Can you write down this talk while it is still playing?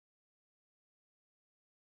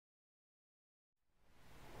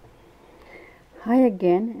Hi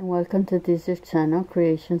again and welcome to this channel,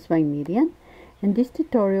 Creations by Miriam. In this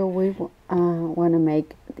tutorial we want to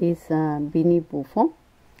make this Beaniebufo.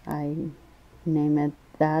 I name it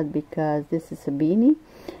that because this is a beanie,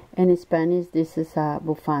 and in Spanish this is a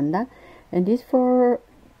bufanda, and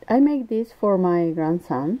I make this for my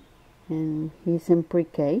grandson, and he's in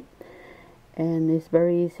pre-K, and it's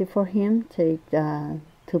very easy for him. Take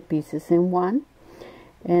two pieces in one,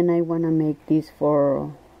 and I want to make this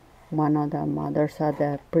for one of the mothers at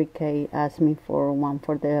the pre-K asked me for one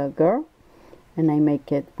for the girl, and I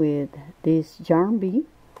make it with this yarn bee,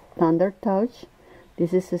 Thunder Touch.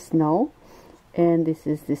 This is snow, and this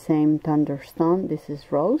is the same thunderstone. This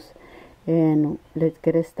is rose, and let's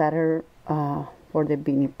get started for the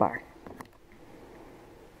beanie part.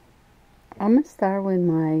 I'm gonna start with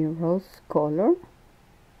my rose color.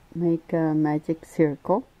 Make a magic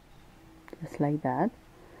circle, just like that.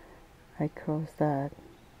 I cross that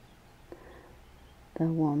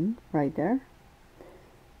one right there,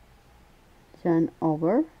 yarn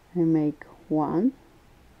over and make 1,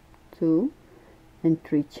 2 and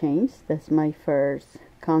 3 chains. That's my first,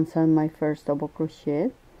 counts on my first double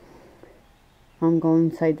crochet. I'm going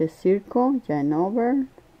inside the circle, yarn over,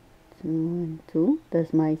 2 and 2.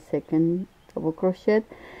 That's my second double crochet,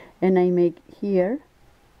 and I make here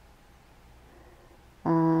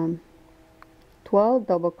 12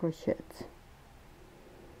 double crochets,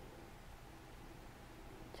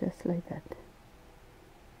 just like that.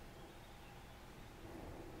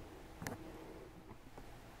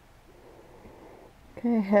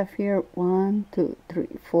 Okay, I have here 1, 2, 3,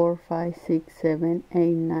 4, 5, 6, 7, 8,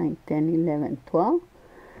 9, 10, 11, 12.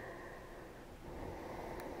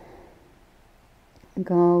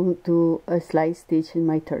 Go to a slide stitch in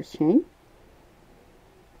my third chain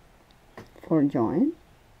for join,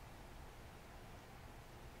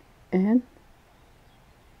 and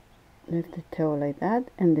lift the tail like that,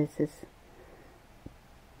 and this is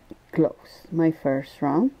close my first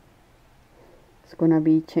round. It's gonna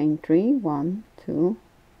be chain 3, 1, 2,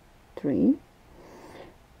 3,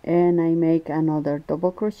 and I make another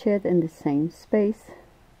double crochet in the same space.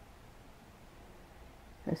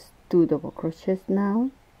 That's 2 double crochets now,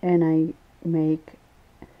 and I make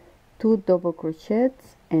 2 double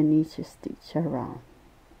crochets in each stitch around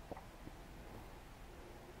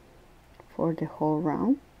for the whole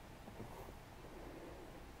round.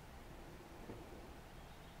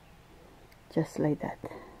 Just like that.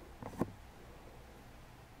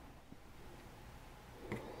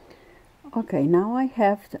 Okay, now I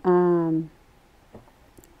have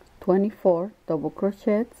 24 double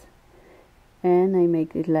crochets, and I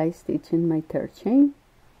make a light stitch in my third chain,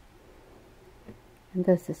 and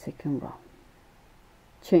that's the second row.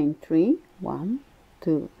 Chain 3, 1,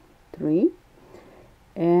 2, 3,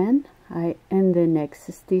 and in the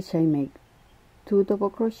next stitch I make 2 double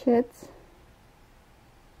crochets,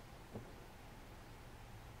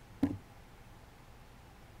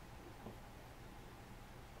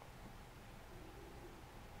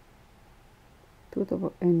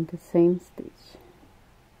 double in the same stitch,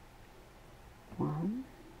 1,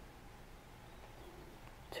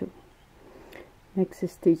 2. Next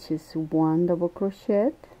stitch is 1 double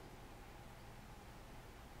crochet.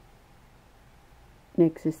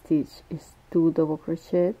 Next stitch is 2 double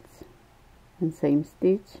crochets and same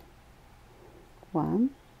stitch,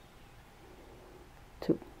 1,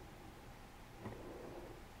 2.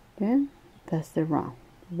 Okay, that's the round.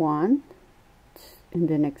 1 in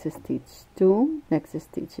the next stitch, 2, next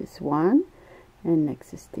stitch is 1, and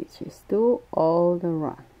next stitch is 2, all the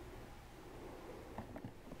round.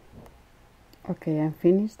 Okay, I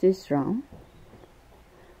finished this round,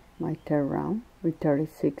 my third round, with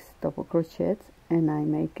 36 double crochets, and I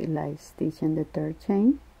make a light stitch in the third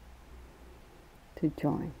chain to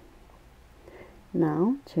join.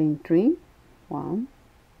 Now chain 3, 1,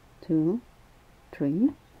 2,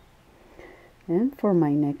 3, and for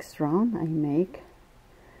my next round I make,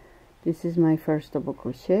 this is my first double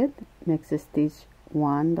crochet, next stitch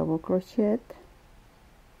 1 double crochet,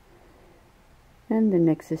 and the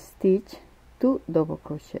next stitch 2 double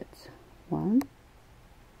crochets, 1,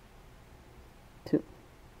 2.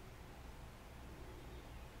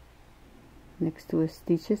 Next 2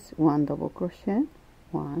 stitches 1 double crochet,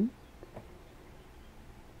 1,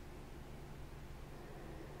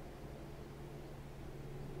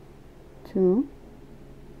 2,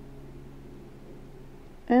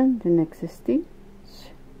 and the next stitch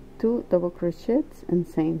 2 double crochets in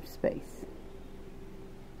same space,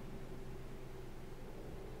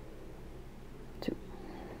 2.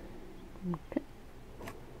 Okay,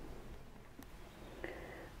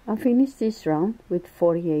 I finished this round with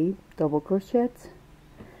 48 double crochets,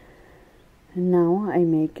 And now I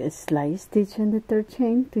make a slide stitch in the third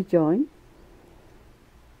chain to join,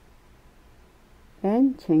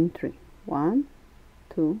 and chain 3, 1,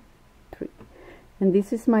 2, 3, and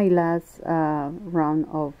this is my last round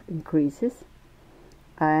of increases.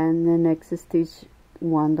 And the next stitch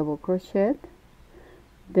 1 double crochet,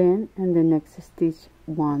 then in the next stitch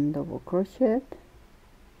 1 double crochet,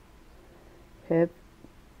 have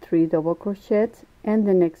 3 double crochets, and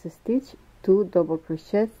the next stitch 2 double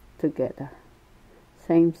crochets together,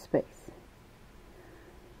 same space.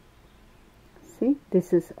 See,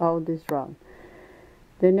 this is all this round.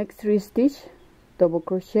 The next 3 stitch double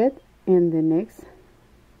crochet, and the next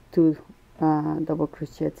 2 double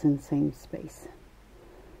crochets in same space.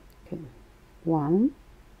 Okay, 1,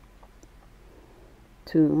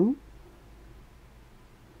 2,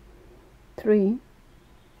 3,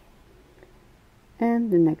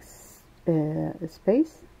 and the next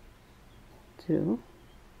space 2,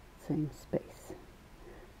 same space,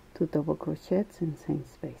 2 double crochets in same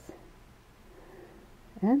space,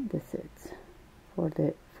 and that's it for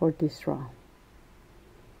this round.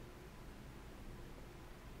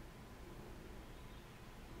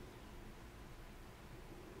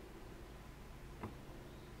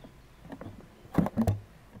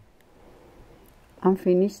 I'm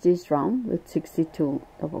finished this round with 62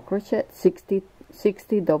 double crochet, 60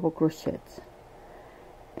 double crochets,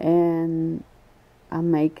 and I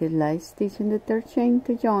make a light stitch in the third chain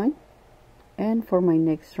to join, and for my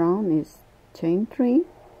next round is chain 3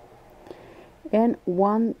 and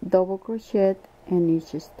 1 double crochet in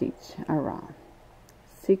each stitch around,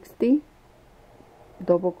 60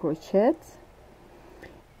 double crochets,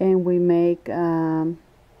 and we make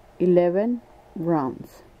 11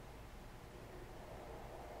 rounds,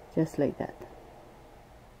 just like that.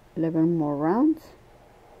 11 more rounds.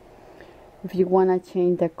 If you want to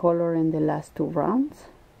change the color in the last 2 rounds,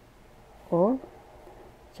 or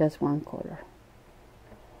just one color.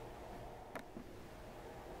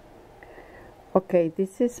 Okay,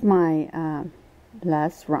 this is my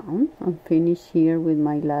last round. I'm finished here with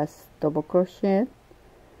my last double crochet,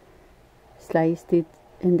 slide stitch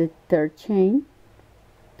in the third chain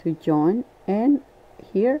to join, and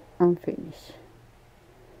here I'm finished.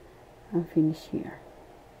 I'm finished here.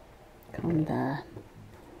 Come down.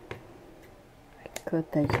 I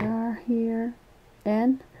cut the jar here,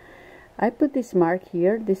 and I put this mark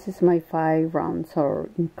here. This is my 5 rounds or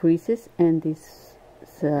increases, and this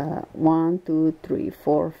is 1, 2, 3,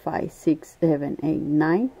 4, 5, 6, 7, 8,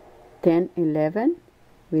 9, 10, 11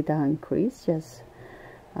 without increase, just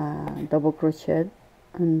double crochet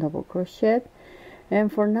and double crochet.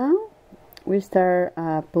 And for now, we start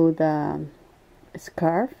put a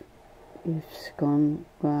scarf. It's going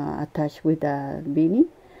to attach with a beanie,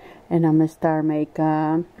 and I'm gonna start make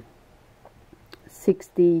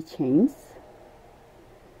 60 chains.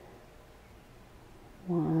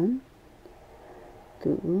 1,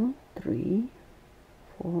 2, 3,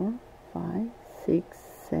 4, 5, 6,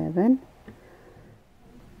 7.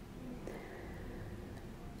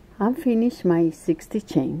 I'm finished my 60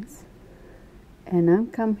 chains, and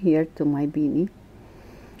I'm come here to my beanie,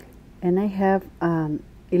 and I have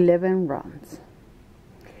 11 rounds.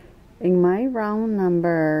 In my round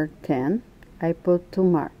number 10, I put 2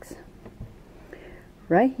 marks.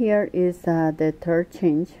 Right here is the third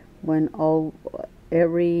change when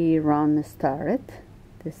every round started.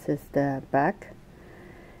 This is the back,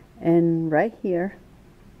 and right here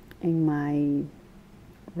in my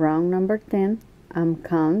round number 10, I'm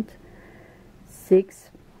count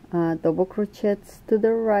 6 double crochets to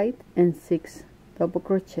the right and 6 double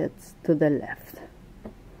crochets to the left.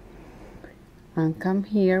 And come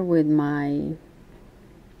here with my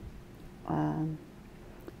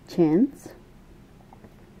chains,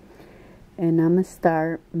 and I'm gonna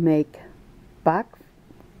start make back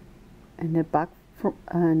and the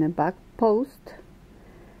back post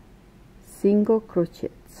single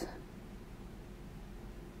crochets,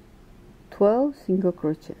 12 single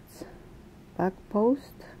crochets, back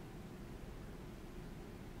post,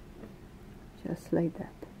 just like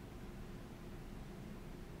that.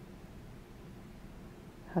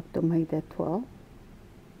 Have to make that 12,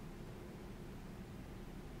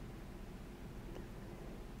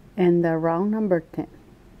 and the round number 10.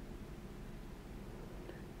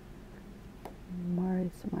 Where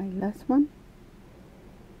is my last one?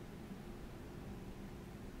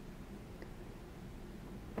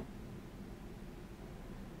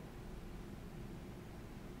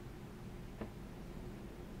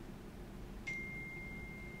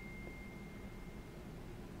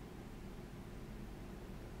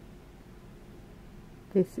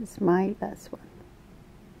 This is my last one.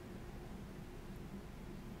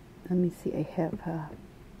 let me see, I have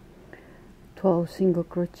 12 single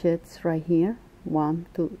crochets right here. 1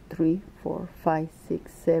 2 3 4 5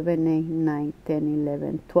 6 7 8 9 10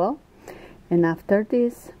 11 12, and after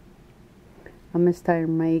this I'm gonna start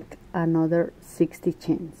make another 60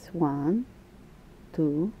 chains. 1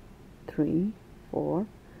 2 3 4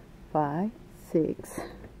 5 6.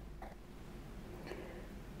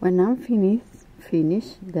 When I'm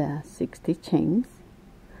finish the 60 chains,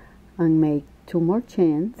 and make 2 more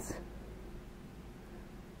chains,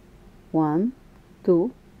 1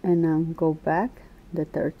 2, and then go back the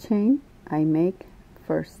third chain. I make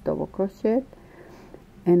first double crochet,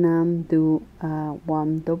 and do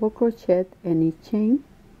 1 double crochet in each chain.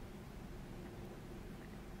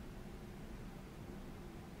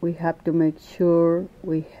 We have to make sure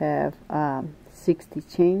we have 60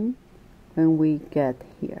 chain when we get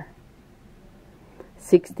here.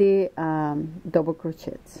 60 double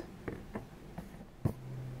crochets.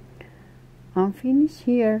 I'm finished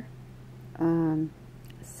here.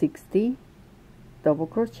 60 double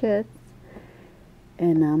crochets,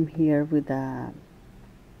 and I'm here with the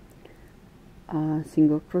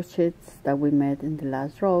single crochets that we made in the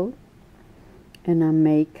last row, and I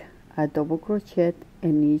make a double crochet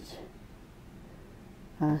in each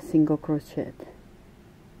single crochet.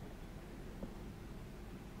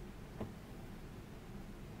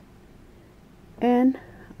 And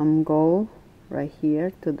I'm go right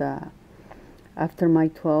here to the, after my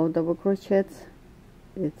 12 double crochets,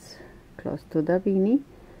 it's close to the beanie,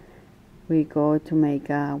 we go to make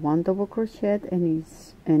 1 double crochet in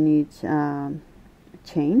each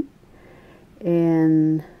chain,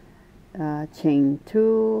 and chain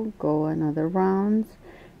 2, go another rounds,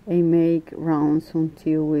 and make rounds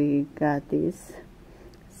until we got this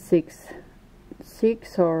 6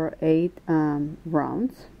 or 8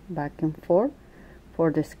 rounds back and forth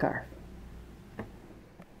for the scarf.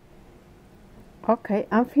 Okay,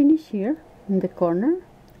 I'm finished here in the corner,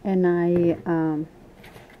 and I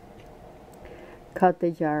cut the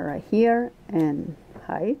jar right here and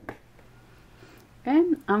hide,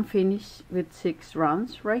 and I'm finished with 6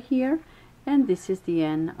 rounds right here, and this is the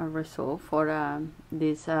end result for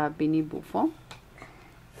this Beaniebufo.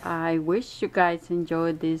 I wish you guys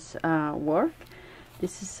enjoyed this work.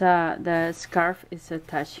 This is the scarf is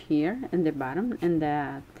attached here in the bottom, and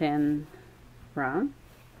the 10 round.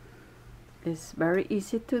 It's very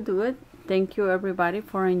easy to do it. Thank you everybody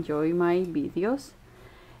for enjoying my videos,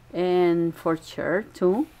 and for share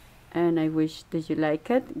too, and I wish that you like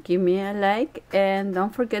it. Give me a like, and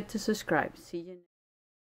don't forget to subscribe. See you.